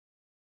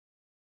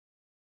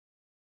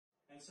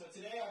And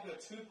so today I've got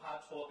a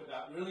two-part talk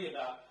about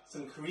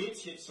some career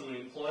tips from an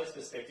employer's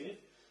perspective.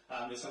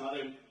 There's some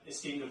other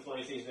esteemed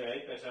employees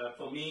today, but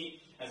for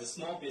me, as a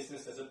small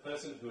business, as a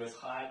person who has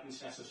hired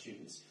international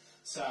students,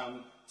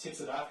 some tips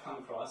that I've come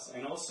across,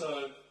 and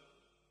also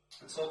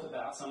talk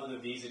about some of the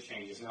visa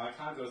changes. Now, I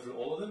can't go through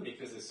all of them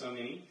because there's so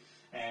many,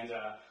 and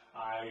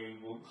I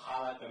will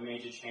highlight the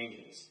major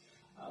changes.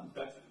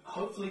 But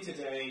hopefully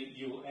today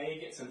you will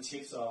get some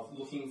tips of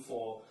looking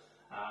for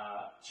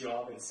a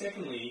job, and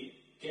secondly,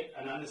 get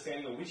an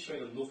understanding of which way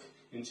to look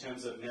in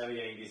terms of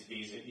navigating this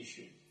visa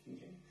issue.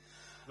 Okay.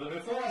 But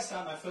before I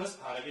start my first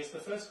part, I guess the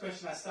first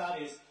question I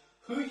start is,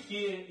 who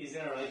here is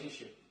in a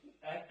relationship?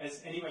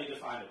 As any way you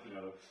define it,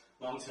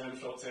 long-term,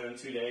 short-term,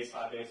 2 days,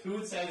 5 days, who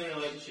would say they're in a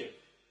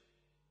relationship?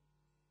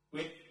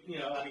 With,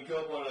 like a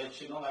girl-boy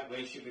relationship, not like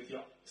relationship with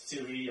your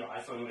Siri, your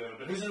iPhone, whatever,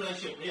 but who's in a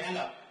relationship? Put your hand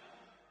up.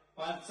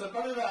 One, so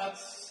probably about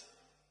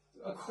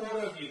a quarter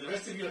of you. The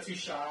rest of you are too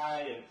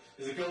shy, and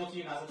there's a girl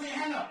looking at you and I say, put your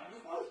hand up.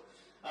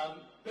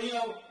 But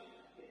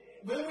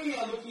when we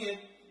are looking at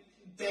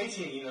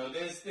dating,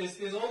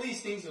 there's all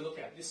these things to look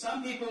at. There's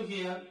some people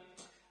here,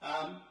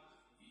 that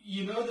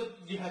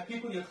you have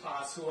people in your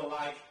class who are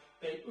like,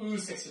 they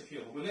ooze sex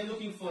appeal. When they're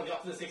looking for the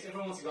opposite sex,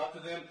 everyone wants to go up to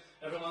them,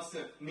 everyone wants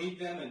to meet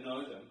them and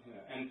know them.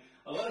 And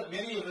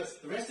many of us,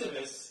 the rest of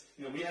us,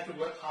 we have to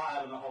work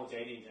hard on the whole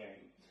dating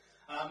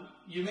game.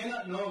 You may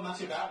not know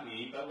much about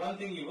me, but one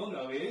thing you will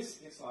know is,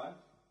 next slide,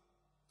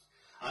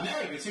 I'm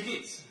married with 2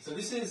 kids. So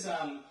this is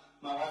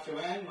my wife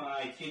Joanne,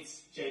 my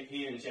kids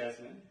JP and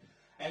Jasmine.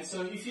 And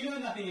so if you know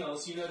nothing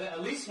else, you know that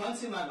at least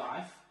once in my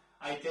life,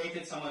 I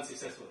dated someone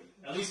successfully.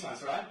 At least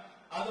once, right?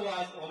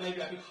 Otherwise, or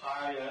maybe I could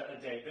hire a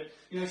date.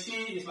 But, she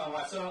is my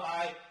wife, so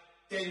I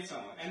dated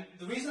someone. And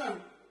the reason I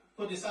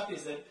put this up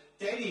is that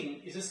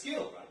dating is a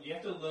skill, right? You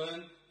have to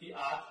learn the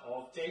art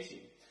of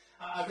dating.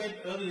 I read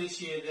earlier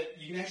this year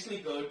that you can actually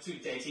go to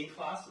dating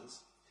classes.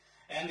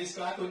 And this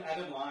guy called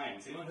Adam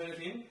Lyons, anyone heard of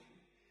him?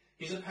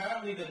 He's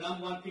apparently the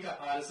 #1 pickup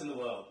artist in the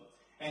world.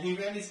 And he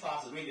ran these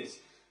classes. Read this.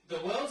 The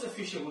world's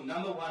official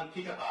 #1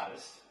 pickup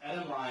artist,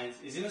 Adam Lyons,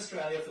 is in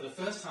Australia for the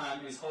first time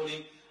and is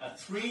holding a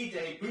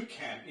 3-day boot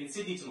camp in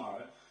Sydney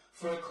tomorrow.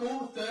 For a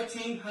cool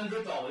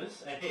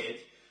 $1,300 a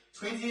head,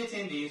 20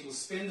 attendees will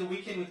spend the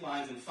weekend with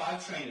Lyons and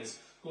 5 trainers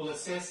who will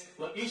assess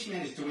what each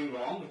man is doing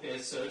wrong with their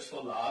search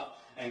for love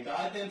and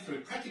guide them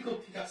through practical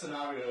pickup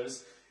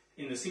scenarios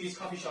in the city's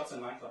coffee shops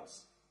and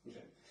nightclubs.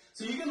 Okay.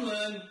 So you can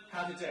learn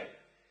how to date.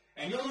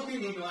 And you're looking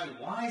at me going,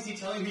 why is he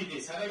telling me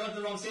this? Have I gone to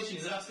the wrong section?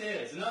 Is it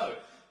upstairs? No.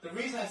 The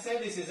reason I say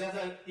this is as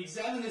I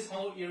examine this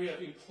whole area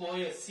of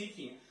employer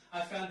seeking,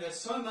 I found there's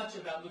so much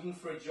about looking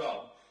for a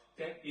job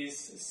that is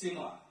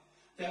similar.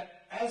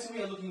 That as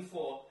we are looking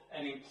for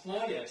an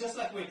employer, just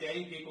like we're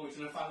dating people, we're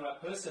trying to find the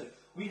right person,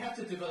 we have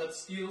to develop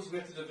skills, we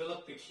have to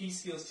develop the key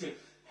skills to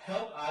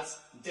help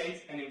us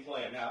date an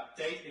employer. Now,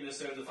 date in the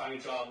sense of finding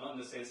a job, not in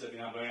the sense of,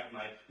 I'm going out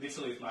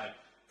literally with my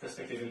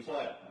prospective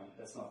employer.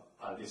 That's not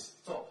part of this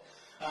talk.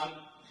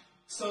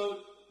 So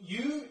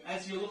you,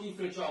 as you're looking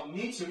for a job,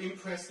 need to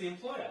impress the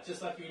employer,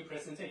 just like you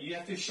impress them. You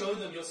have to show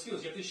them your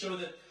skills. You have to show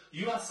that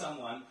you are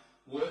someone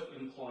worth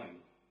employing.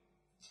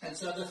 And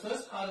so the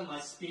first part of my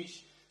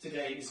speech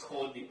today is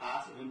called The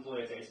Art of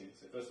Employer Dating.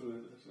 So first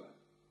we'll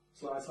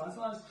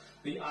slides.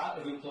 The Art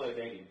of Employer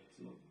Dating.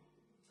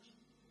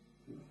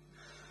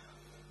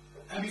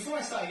 And before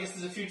I start, I guess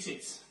there's a few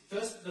tips.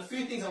 First, the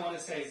few things I want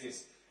to say is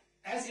this.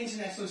 As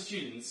international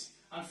students,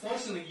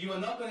 unfortunately, you are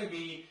not going to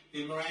be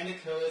the Miranda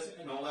Kerrs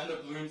and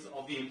Orlando Blooms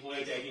of the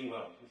employer dating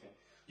world. Okay?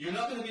 You're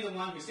not going to be the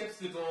one who steps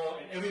to the door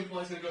and every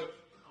employer is going to go,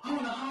 I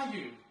want to hire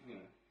you.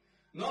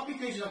 Not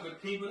because you're not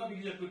good people, not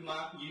because you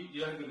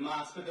don't have good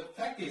marks, but the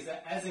fact is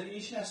that as an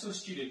international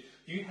student,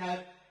 you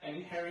have an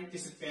inherent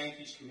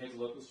disadvantage compared to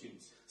local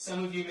students.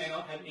 Some of you may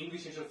not have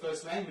English as your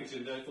first language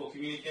and therefore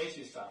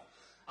communication stuff.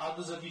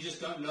 Others of you just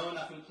don't know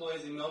enough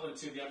employers in Melbourne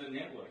to be able to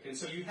network, and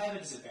so you have a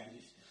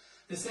disadvantage.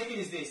 The second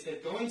is this,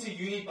 that going to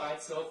uni by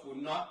itself will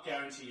not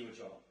guarantee you a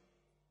job.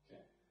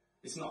 Okay?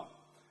 It's not.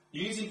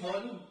 Uni is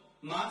important,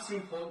 marks are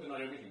important, but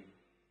not everything.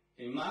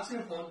 Okay? Marks are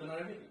important, but not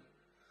everything.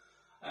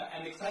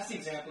 And the classic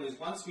example is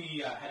once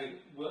we had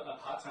a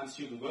part-time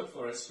student work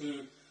for us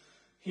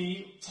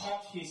he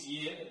topped his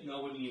year at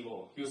Melbourne Uni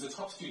Law. He was a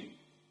top student.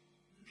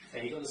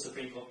 Okay, he got the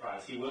Supreme Court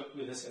prize. He worked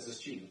with us as a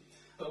student.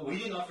 But we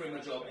didn't offer him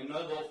a job, and no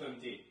law firm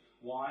did.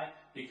 Why?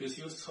 Because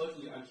he was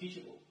totally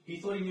unteachable. He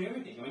thought he knew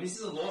everything. This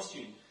is a law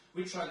student.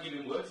 We try to give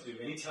him work to do,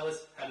 and he'd tell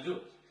us how to do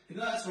it.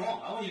 No, that's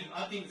wrong.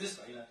 I think this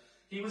way.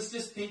 He was too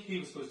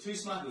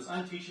smart, he was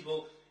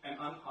unteachable, and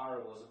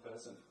unhireable as a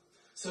person.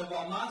 So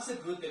while marks are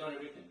good, they're not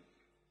everything.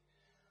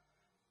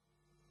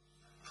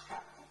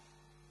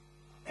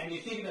 And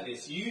you think about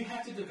this, you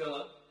have to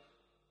develop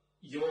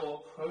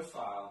your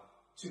profile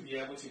to be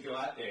able to go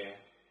out there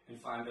and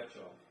find that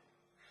job.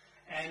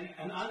 And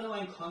an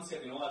underlying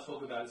concept in all I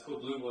talk about is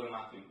called blue water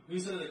marketing.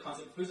 Who's heard of the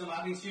concept? Who's a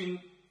marketing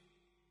student?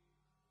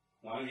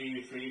 1 of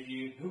you, 3 of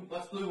you.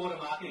 What's blue water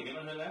marketing?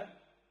 Anyone heard of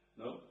that?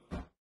 No?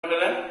 Heard of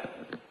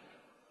that?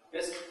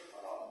 Yes?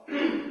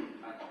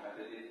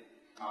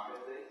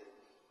 Marketplace.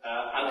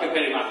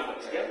 uncompetitive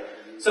marketplace. Yeah?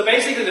 So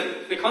basically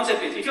the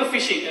concept is, if you're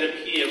fishing at a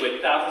pier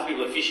where thousands of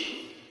people are fishing,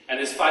 and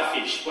there's 5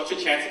 fish, what's your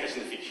chance of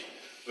catching the fish?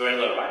 Very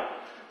low, right?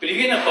 But if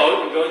you're in a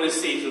boat and go in the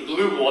sea to the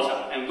blue water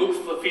and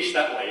look for fish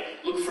that way,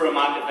 look for a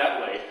market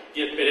that way,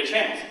 you have a better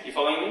chance. You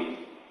following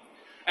me?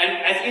 And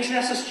as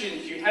international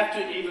students, you have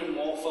to even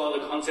more follow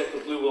the concept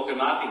of blue water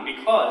marketing,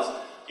 because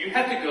you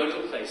have to go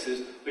to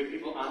places where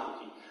people aren't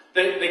looking.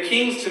 The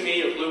kings to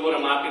me of blue water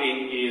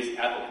marketing is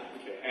Apple.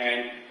 Okay?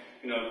 And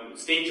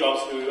Steve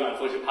Jobs, who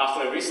unfortunately passed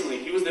away recently,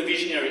 he was the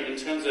visionary in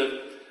terms of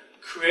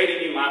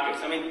creating new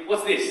markets. I mean,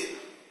 what's this?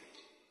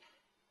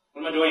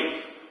 What am I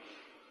doing?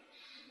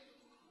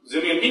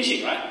 Zooming and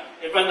pinching, right?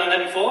 Everyone done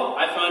that before?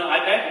 iPhone,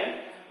 iPad? Yeah?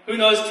 Who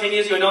knows, 10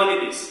 years ago, no one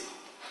did this.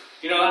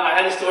 I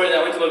had a story that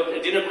I went to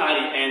a dinner party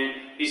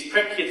and these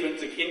prep kids went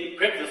to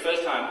prep for the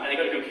first time and they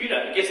got a computer,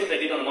 and guess what they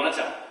did on the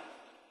monitor?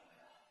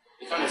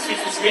 They're trying to switch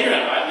the screen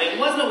around, right? And it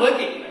wasn't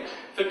working.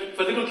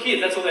 For little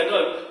kids, that's all they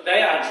know.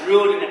 They are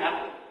drilled into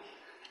Apple.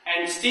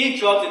 And Steve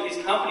Jobs and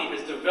his company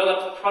has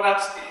developed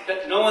products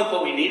that no one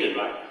thought we needed,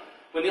 right?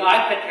 When the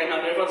iPad came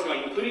out, everyone's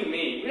going, including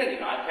me, we don't need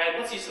an iPad,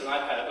 what's the use of an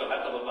iPad? I've got a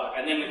laptop, blah, blah, blah.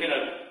 And then within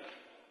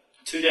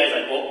 2 days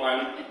I bought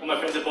one, all my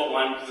friends have bought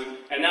one,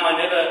 and now I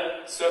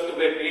never surf the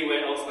web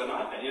anywhere else than an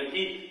iPad.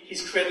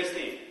 He's created this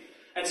thing.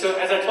 And so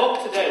as I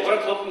talk today, what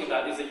I'm talking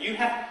about is that you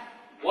have,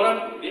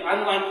 the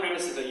underlying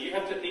premise is that you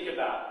have to think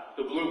about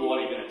the blue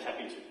water you're going to tap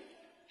into.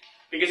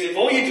 Because if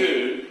all you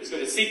do is go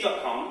to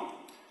seek.com,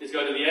 is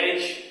go to the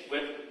Age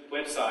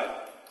website,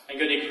 and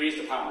go to your careers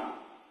department,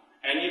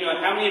 and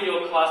how many of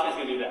your classmates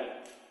are going to do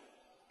that?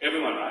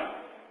 Everyone, right?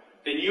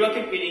 Then you are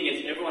competing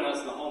against everyone else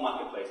in the whole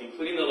marketplace,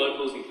 including the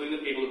locals, including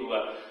the people who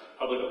are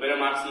probably got better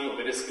marks than you or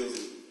better skills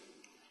than you.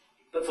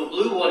 But for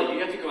blue water, you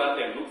have to go out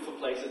there and look for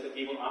places that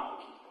people aren't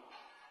looking.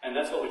 And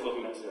that's what we're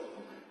talking about today.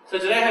 So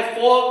today I have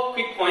 4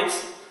 quick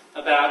points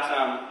about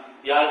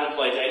the art of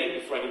employee dating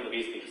before I get to the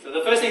business. So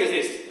the first thing is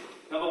this.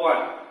 Number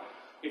 1.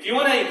 If you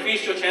want to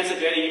increase your chance of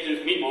dating, you have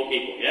to meet more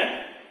people,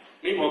 yeah?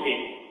 Meet more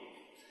people.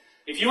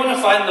 If you want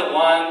to find the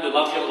one, the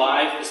love of your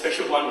life, the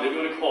special one, whatever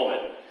you want to call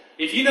it,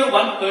 if you know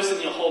one person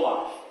in your whole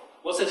life,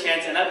 what's the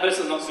chance, and that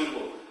person is not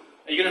suitable,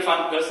 are you going to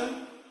find the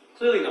person?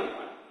 Clearly not,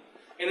 right?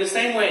 In the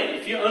same way,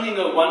 if you only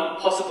know one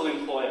possible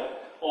employer,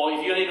 or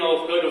if you only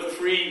heard of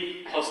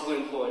 3 possible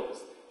employers,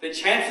 the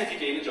chance of you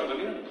getting a job are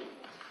minimal.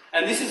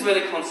 And this is where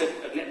the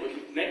concept of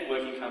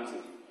networking comes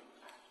in.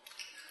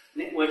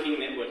 Networking.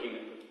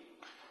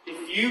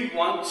 If you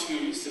want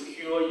to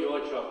secure your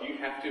job, you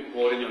have to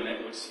broaden your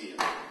network sphere.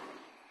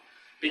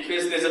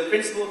 Because there's a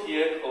principle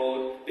here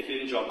called the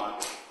hidden job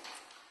market.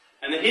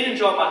 And the hidden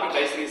job market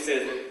basically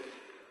says that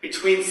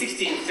between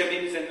 60 and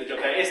 70% of the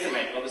jobs, they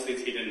estimate, obviously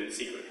it's hidden and it's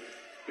secret,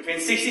 between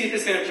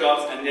 60% of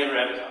jobs are never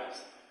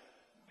advertised.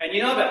 And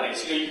you know about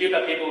this. You hear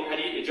about people, how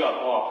do you get your job?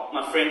 Oh,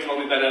 my friend told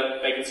me about a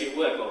vacancy at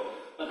work.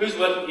 Or who's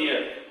working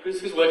here?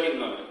 Who's working at the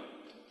moment?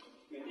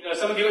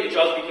 Some of you got your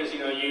jobs because,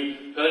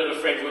 you heard of a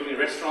friend working in a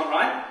restaurant,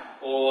 right?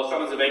 Or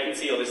someone's a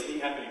vacancy or this thing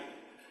happening.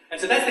 And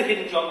so that's the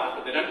hidden job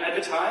market. They don't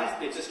advertise,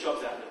 they're just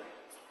jobs out there.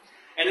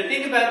 And the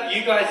thing about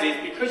you guys is,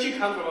 because you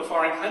come from a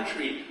foreign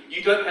country,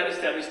 you don't have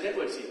established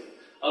networks here.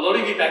 A lot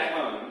of you back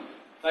home,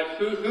 like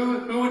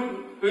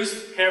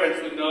whose parents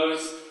would know,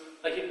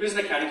 like who's an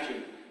accounting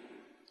student?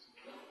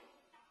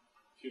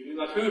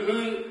 Like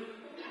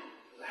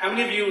how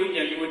many of you,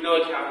 you would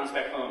know accountants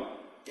back home?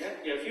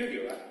 Yeah, a few of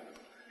you, right?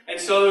 And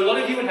so a lot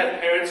of you would have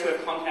parents who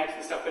have contacts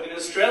and stuff, but in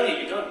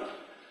Australia you don't.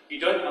 You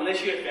don't,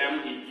 unless you have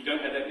family, you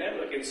don't have that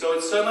network. And so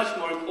it's so much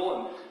more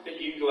important that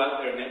you go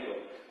out there and network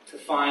to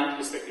find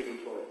prospective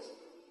employers.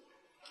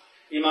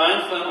 In my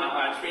own firm, I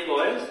hired 3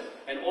 lawyers,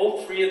 and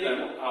all 3 of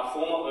them are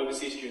former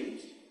overseas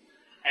students,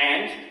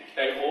 and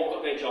they all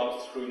got their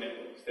jobs through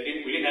networks.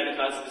 We didn't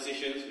advertise the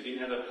positions, we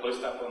didn't have a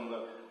post up on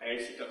the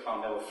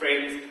AHC.com. They were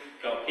friends,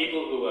 there were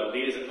people who were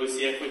leaders at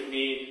OCF with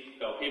me,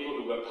 there were people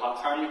who worked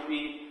part-time with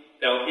me,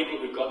 there were people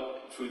who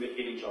got through the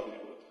hidden job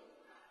network.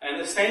 And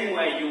the same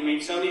way, you'll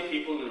meet so many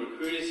people, and the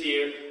recruiters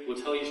here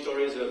will tell you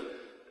stories of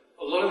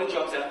a lot of the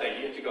jobs out there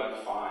you have to go and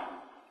find,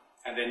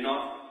 and they're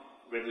not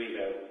readily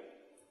available.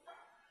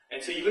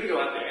 And so you've got to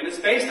go out there. And it's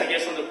based, I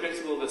guess, on the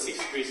principle of the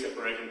 6-degree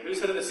separation. Who's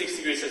heard of the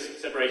 6-degree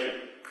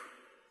separation?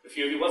 A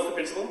few of you. What's the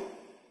principle?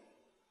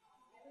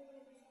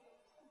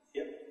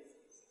 Yep.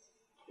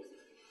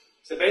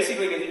 So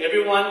basically,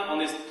 everyone on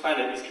this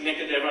planet is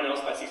connected to everyone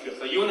else by 6 degrees.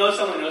 So you'll know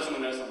someone, know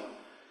someone, know someone.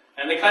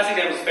 And the classic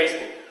example is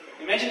Facebook.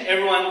 Imagine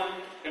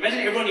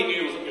everyone you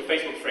knew was your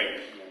Facebook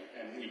friend,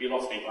 and you'd be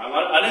lost people.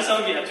 I know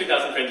some of you have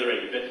 2,000 friends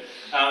already, but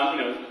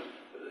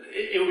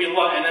it would be a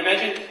lot. And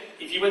imagine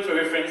if you went through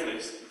your friends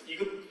list,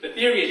 the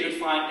theory is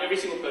you'd find every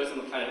single person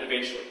on the planet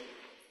eventually.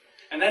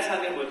 And that's how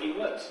networking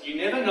works. You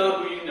never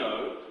know,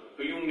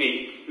 who you'll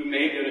meet, who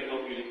may be able to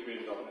help you in career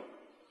development.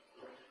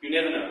 You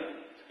never know.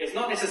 It's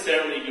not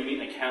necessarily you meet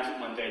an accountant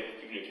one day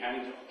to give you an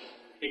accounting job.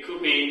 It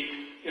could be,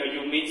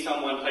 you'll meet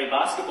someone playing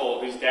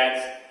basketball whose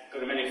dad's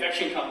got a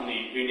manufacturing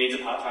company who needs a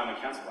part-time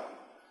accounts department.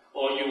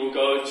 Or you will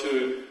go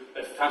to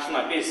a function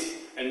like this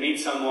and meet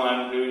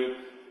someone who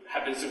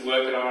happens to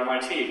work at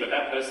RMIT, but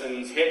that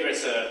person's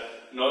hairdresser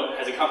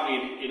has a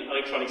company in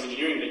electronics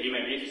engineering that you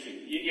may be interested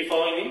in. You're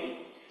following me?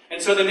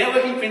 And so the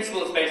networking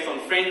principle is based on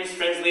friends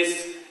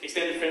lists,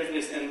 extended friends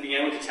lists, and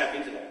being able to tap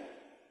into that.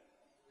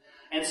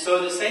 And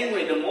so the same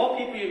way, the more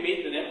people you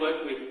meet, the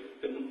network with,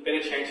 the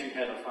better chance you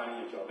have of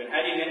finding a job. And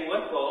how do you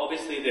network? Well,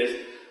 obviously there's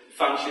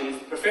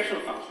functions,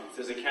 professional functions.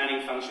 There's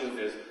accounting functions,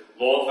 there's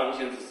law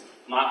functions, there's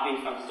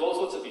marketing functions, all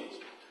sorts of things.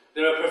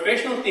 There are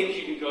professional things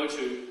you can go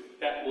to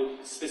that will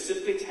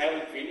specifically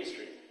tailor for your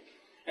industry.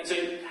 And so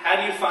how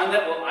do you find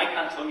that? Well, I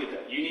can't tell you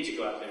that. You need to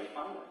go out there and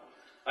find that.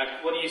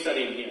 Like, what are you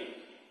studying here?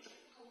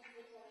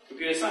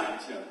 Computer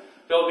science.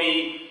 There'll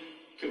be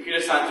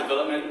computer science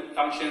development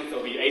functions,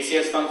 there'll be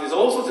ACS functions,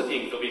 all sorts of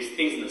things. There'll be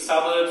things in the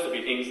suburbs, there'll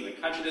be things in the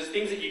country. There's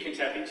things that you can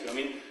tap into. I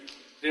mean,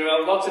 there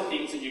are lots of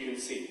things that you can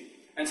see.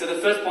 And so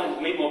the first point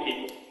is meet more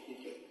people.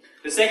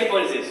 The second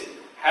point is this: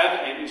 have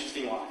an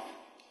interesting life.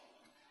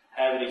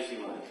 Have an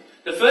interesting life.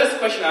 The first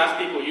question I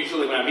ask people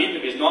usually when I meet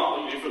them is not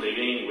what you do for a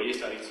living and where you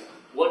study.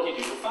 What do you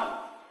do for fun?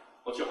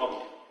 What's your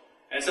hobby?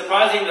 And it's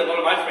surprising that a lot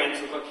of my friends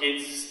who've got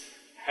kids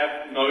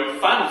have no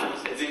fun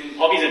as in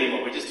hobbies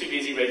anymore. We're just too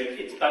busy raising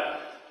kids. But,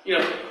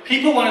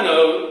 people want to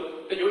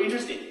know that you're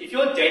interesting. If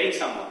you're dating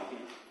someone,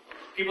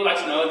 people like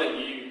to know that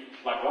you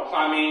like rock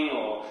climbing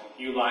or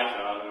you like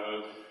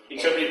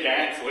interpretive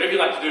dance or whatever you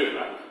like to do,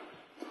 right?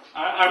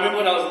 I remember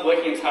when I was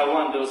working in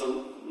Taiwan, there was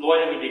a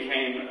lawyer who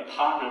became a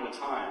partner at the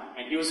time,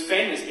 and he was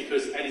famous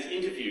because at his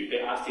interview they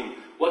asked him,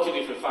 what do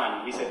you do for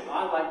fun? He said,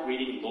 I like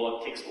reading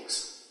law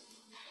textbooks.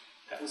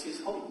 That was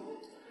his hobby.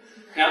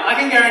 Now, I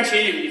can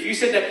guarantee you, if you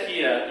said that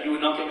here, you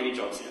would not get many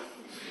jobs here.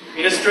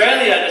 In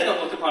Australia, it's not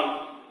looked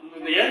upon,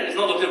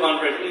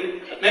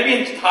 maybe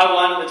in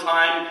Taiwan at the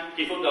time,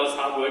 people thought that was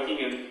hardworking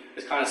and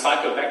it's kind of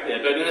psycho back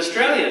there, but in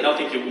Australia, they'll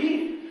think you're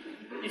weird.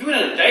 If you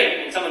went on a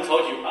date and someone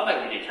told you, I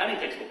like reading accounting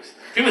textbooks,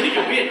 people think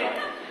you're weird, right?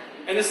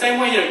 In the same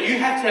way, you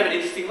have to have an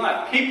interesting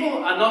life. People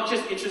are not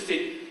just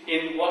interested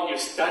in what you've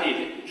studied,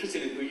 they're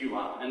interested in who you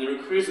are. And the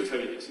recruiters will tell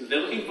you this.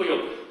 They're looking for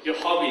your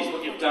hobbies,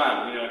 what you've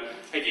done.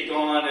 Have you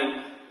gone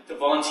and to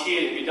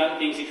volunteer? Have you done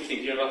things interesting?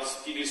 Do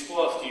you do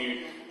sports? Do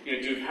you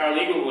do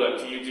paralegal work?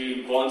 Do you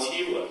do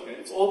volunteer work? And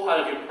it's all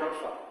part of your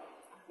profile.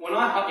 When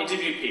I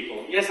interview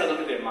people, yes, I look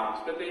at their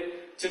marks, but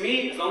to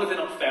me, as long as they're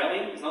not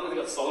failing, as long as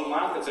they've got solid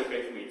marks, that's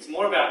okay for me. It's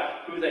more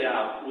about who they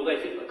are. Will they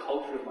fit the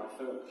culture of my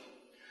firm?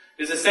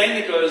 There's a saying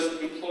that goes,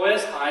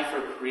 employers hire for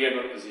a career,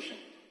 not a position.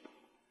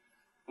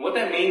 And what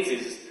that means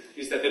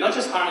is that they're not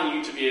just hiring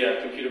you to be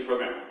a computer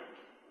programmer.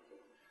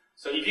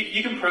 So if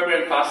you can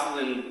program faster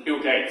than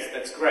Bill Gates,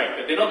 that's great,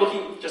 but they're not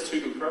looking just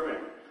who can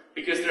program,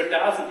 because there are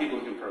 1,000 people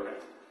who can program.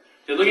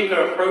 They're looking for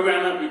a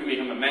programmer who can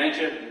become a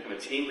manager, who can become a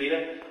team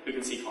leader, who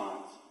can see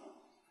clients.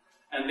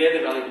 And they're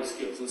the valuable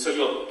skills. And so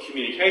your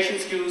communication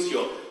skills,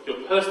 your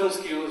personal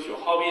skills, your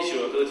hobbies,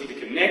 your ability to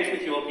connect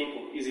with your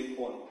people is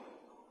important.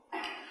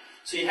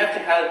 So you have to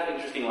have an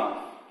interesting life.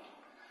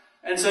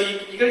 And so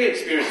you've got to get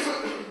experience.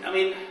 I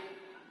mean,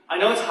 I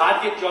know it's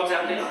hard to get jobs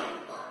out there,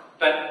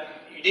 but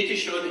you need to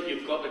show that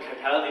you've got the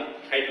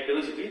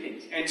capability to do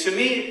things. And to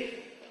me,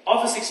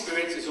 office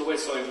experience is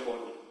always so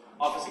important.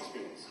 Office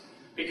experience.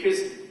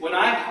 Because when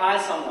I hire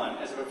someone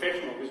as a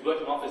professional who's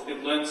worked in office,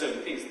 they've learned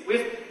certain things.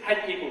 We've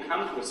had people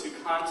come to us who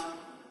can't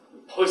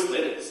post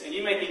letters. And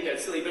you may think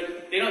that's silly,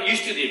 but they're not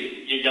used to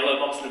your yellow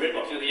box and the red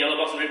box. You know the yellow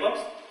box and red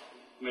box?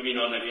 Maybe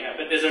not, maybe you have.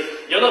 But there's a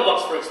yellow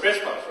box for express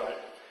post, right?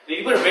 If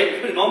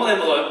you put a normal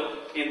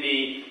envelope in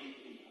the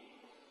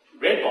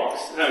red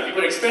box, if you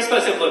put an express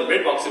post envelope in the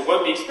red box, it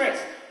won't be express.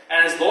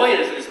 And as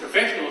lawyers and as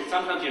professionals,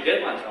 sometimes you have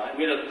deadlines, right?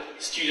 We had a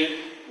student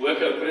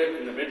worker put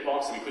it in the red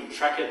box and we couldn't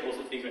track it, all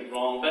sorts of things went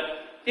wrong. But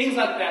things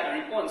like that are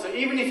important. So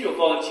even if you're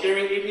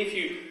volunteering, even if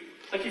you're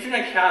an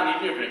accountant,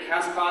 even if you're in an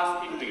accounts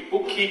class, even if you're doing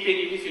bookkeeping,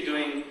 even if you're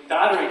doing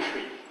data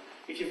entry,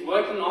 if you've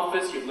worked in an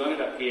office, you've learned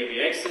about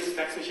PABXs,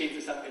 fax machines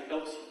and stuff, it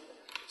helps you.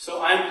 So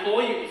I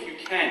implore you, if you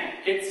can,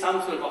 get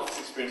some sort of office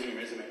experience in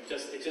your resume. It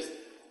just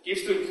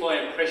gives the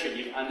employer impression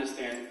you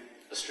understand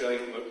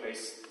Australian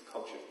workplace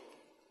culture.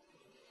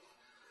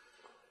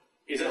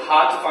 Is it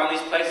hard to find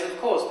these places? Of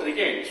course, but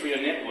again, through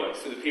your networks,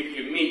 through the people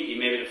you meet, you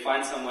may be able to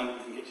find someone who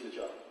can get you the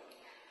job.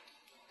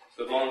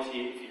 So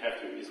volunteer if you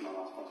have to, is my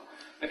last point.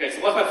 Okay,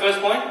 so what's my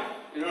first point?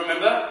 You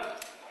remember?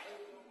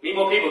 Meet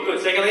more people, good.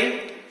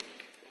 Secondly,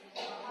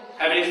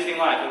 have an interesting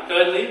life. And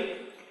thirdly,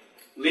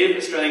 live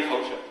Australian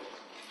culture.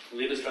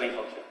 Live Australian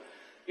culture.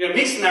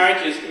 Mixed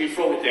marriages can be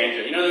fraught with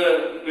danger. You know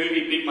the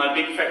movie My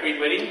Big Fat Greek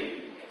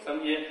Wedding?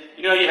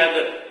 You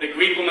have the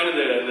Greek woman and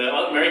the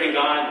American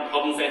guy and the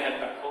problems they have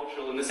about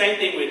cultural. And the same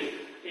thing with,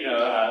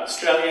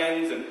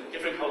 Australians and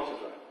different cultures,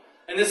 right?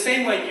 And the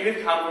same way you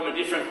have come from a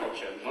different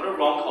culture, not a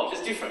wrong culture,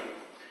 it's different.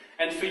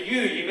 And for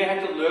you may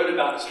have to learn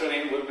about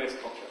Australian workplace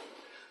culture.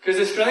 Because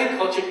Australian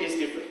culture is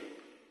different.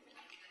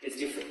 It's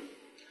different.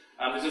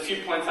 There's a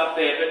few points up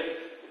there, but,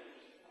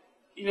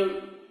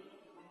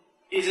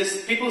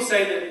 people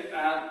say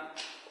that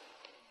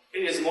it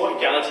is more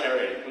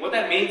egalitarian. And what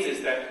that means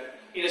is that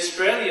in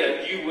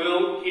Australia, you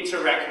will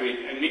interact with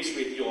and mix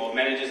with your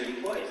managers and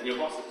employees and your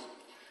bosses.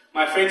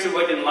 My friends who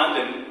worked in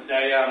London,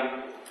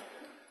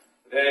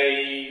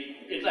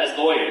 as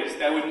lawyers,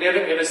 they would never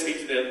ever speak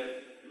to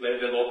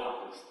their law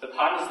partners. The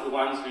partners are the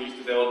ones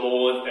they were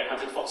lawyers, they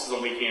hunted foxes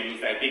on weekends,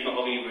 they had big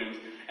mahogany rooms,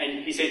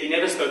 and he said he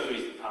never spoke to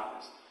his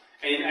partners.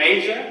 And in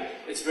Asia,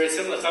 it's very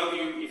similar. Some of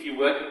you, if you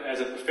work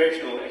as a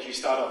professional, as you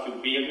start off,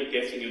 you'll be at your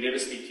desk and you'll never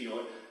speak to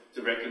your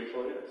direct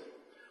employers.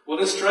 Well,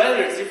 in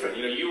Australia, it's different.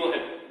 You will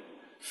have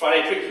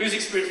Friday drinks. Who's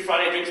experienced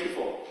Friday drinks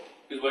before?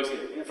 Who works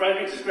here? Friday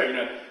drinks is great.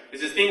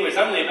 There's this thing where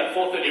suddenly about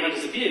 4:30 everyone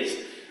disappears,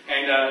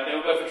 and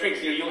they'll go for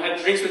drinks. You'll have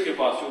drinks with your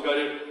boss. You'll go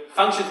to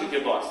functions with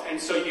your boss, and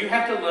so you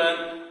have to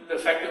learn the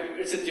fact that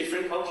it's a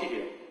different culture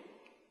here.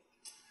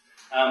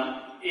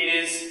 It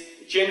is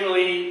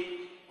generally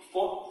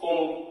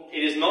formal.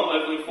 It is not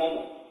overly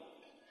formal.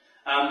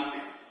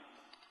 I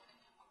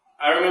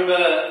remember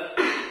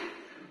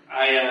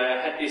I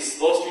had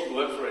this law student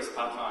work for us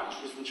part-time.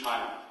 He was from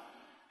China.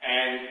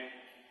 And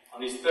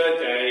on his third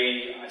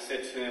day, I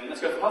said to him,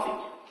 let's go for coffee.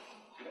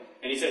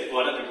 And he said,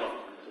 well, I don't drink coffee.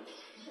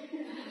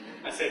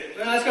 I said,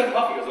 no, let's go for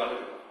coffee. He goes, well, I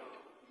don't drink coffee.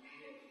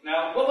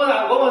 Now, what was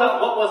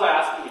I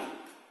asking him?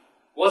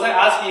 Was I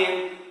asking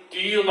him, do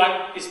you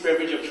like this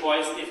beverage of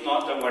choice? If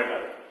not, don't worry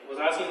about it. Was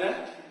I asking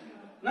that?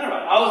 No,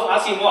 right. I was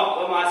asking what?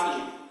 What am I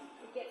asking him?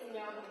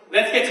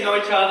 Let's get to know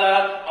each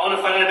other. I want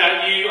to find out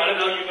about you. I don't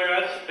know you very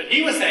much. But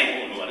he was saying,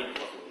 oh, no, I don't.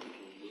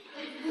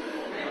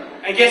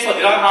 And guess what?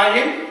 Did I hire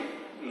him?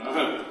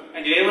 No.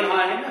 And did anyone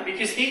hire him? No.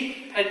 Because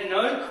he had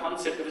no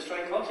concept of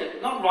Australian culture.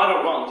 Not right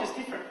or wrong, just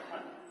different.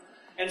 Right?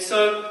 And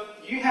so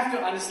you have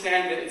to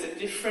understand that it's a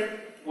different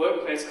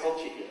workplace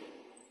culture here.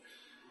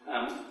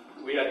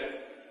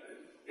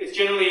 It's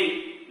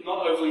generally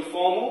not overly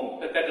formal,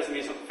 but that doesn't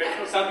mean it's not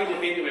professional. Some people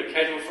think that we have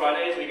casual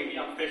Fridays, we can be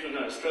unprofessional.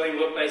 No, Australian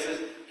workplaces,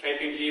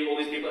 KPMG, all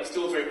these people are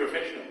still very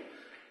professional.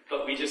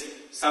 But we just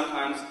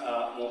sometimes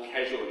are more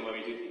casual in the way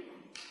we do things.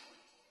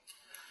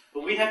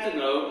 But we have to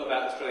know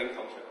about Australian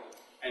culture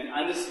and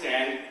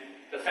understand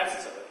the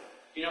facets of it.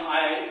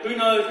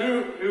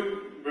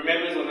 Who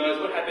remembers or knows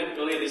what happened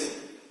earlier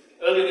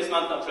this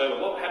month, October?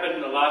 What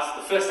happened the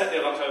first Saturday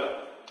of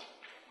October?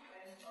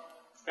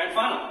 Grand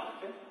final.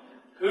 Okay.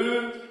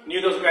 Who knew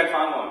there was a grand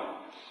final on?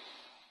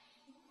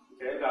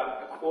 Okay,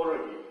 about a quarter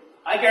of you.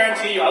 I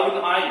guarantee you I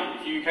wouldn't hire you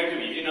if you came to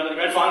me if you didn't know the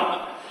grand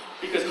final.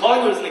 Because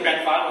Collingwood was in the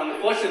grand final, and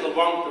unfortunately the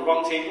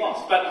wrong team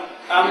lost. But,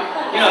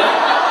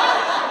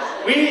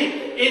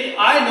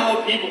 I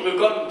know people who've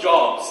gotten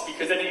jobs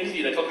because at an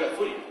interview they talk about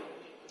footy.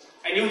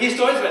 And you'll hear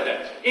stories about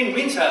that. In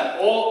winter,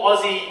 all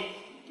Aussie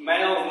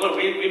male and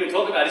women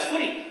talk about is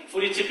footy.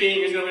 Footy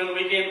tipping, who's going to win on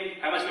the weekend,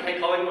 how much we pay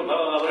Collingwood, blah,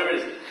 blah, blah, whatever it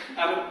is.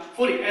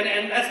 Footy,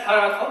 and that's part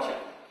of our culture.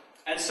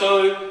 And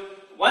so,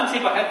 one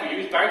tip I have for you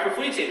is barrack for a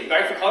footy team.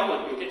 Barrack for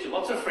Collingwood. You'll get you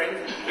lots of friends.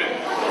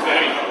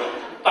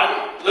 But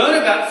learn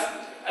about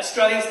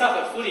Australian stuff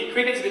like footy.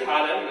 Cricket's a bit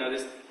harder.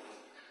 There's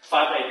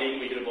 5-day thing,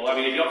 we get a ball. I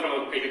mean, if you're not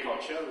from a cricket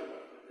culture,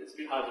 it's a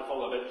bit hard to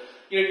follow. But,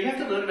 you have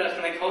to learn about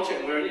Australian culture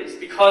and where it is.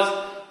 Because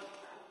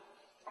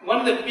one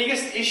of the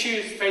biggest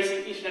issues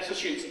facing international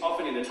students,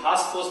 often in the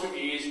task force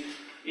reviews,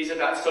 is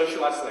about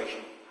social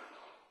isolation.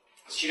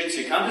 Students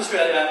who come to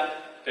Australia,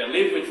 they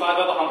live with 5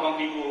 other Hong Kong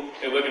people,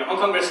 they work in a Hong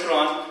Kong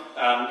restaurant,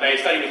 they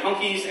study with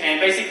honkies, and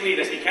basically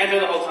they speak Canto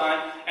the whole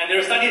time. And there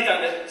are studies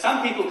done that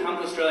some people come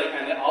to Australia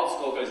and their IELTS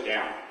score goes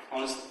down,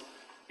 honestly,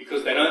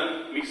 because they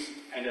don't mix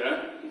and they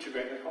don't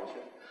integrate their culture.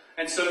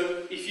 And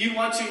so, if you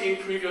want to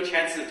improve your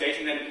chances of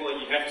dating that employee,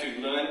 you have to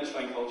learn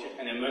Australian culture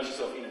and immerse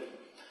yourself in it.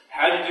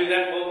 How do you do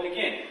that? Well,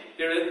 again,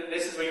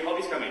 this is where your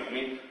hobbies come in. I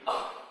mean,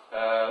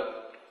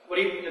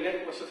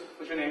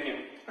 what's your name here?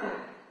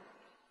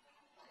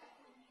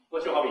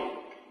 What's your hobby?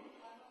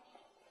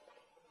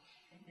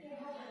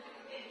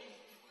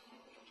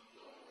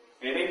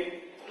 Anything?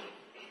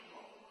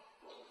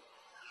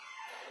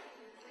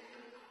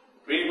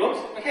 Reading books?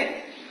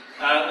 Okay.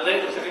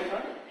 What's your name?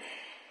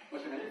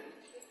 What's your name?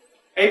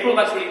 April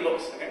likes reading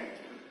books. Okay.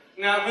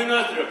 Now, who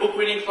knows? There are book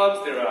reading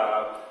clubs. There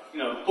are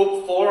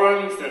book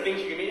forums, there are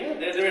things you can meet.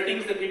 There are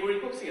things that people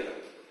read books together.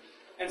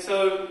 And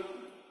so,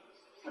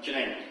 what's your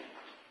name?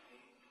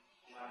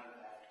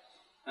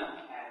 Huh?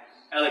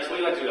 Alex, what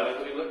do you like to do, Alex?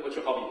 What's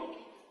your hobby?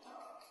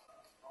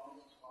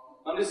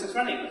 Long distance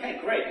running. Okay,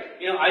 great. I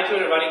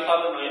joined a running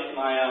club at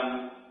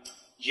my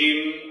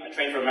gym. I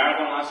trained for a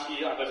marathon last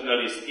year. I got to know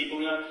these people.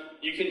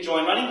 You can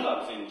join running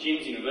clubs in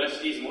gyms,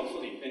 universities, and what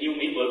sort of things. And you'll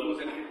meet locals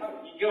and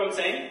you get what I'm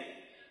saying?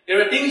 There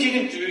are things you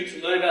can do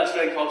to learn about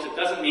Australian culture. It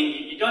doesn't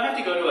mean you don't have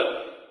to go to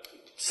a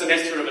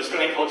semester of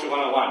Australian Culture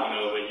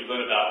 101, where you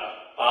learn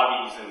about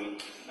Barbies and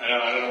I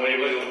don't know what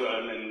you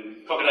learn,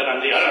 and Crocodile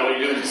Dundee. I don't know what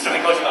you do in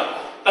Australian culture.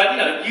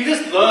 But you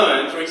just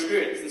learn through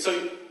experience. And so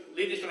live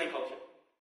the Australian culture.